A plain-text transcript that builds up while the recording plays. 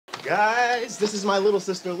Guys, this is my little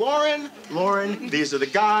sister, Lauren. Lauren, these are the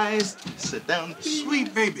guys. Sit down.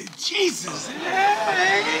 Sweet baby Jesus.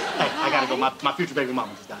 Hey, I gotta go. My future baby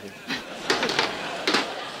mama just got here.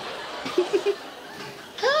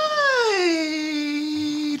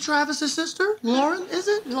 Hey, Travis's sister, Lauren, is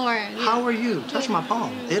it? Lauren. Yeah. How are you? Touch my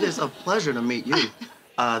palm. It is a pleasure to meet you.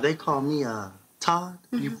 They call me Todd.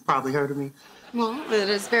 You've probably heard of me. Well, it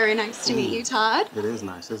is very nice to meet you, Todd. It is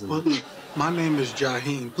nice, isn't well, it? my name is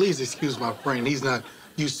Jaheem. Please excuse my friend. He's not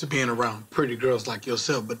used to being around pretty girls like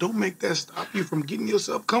yourself, but don't make that stop you from getting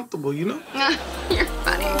yourself comfortable, you know? You're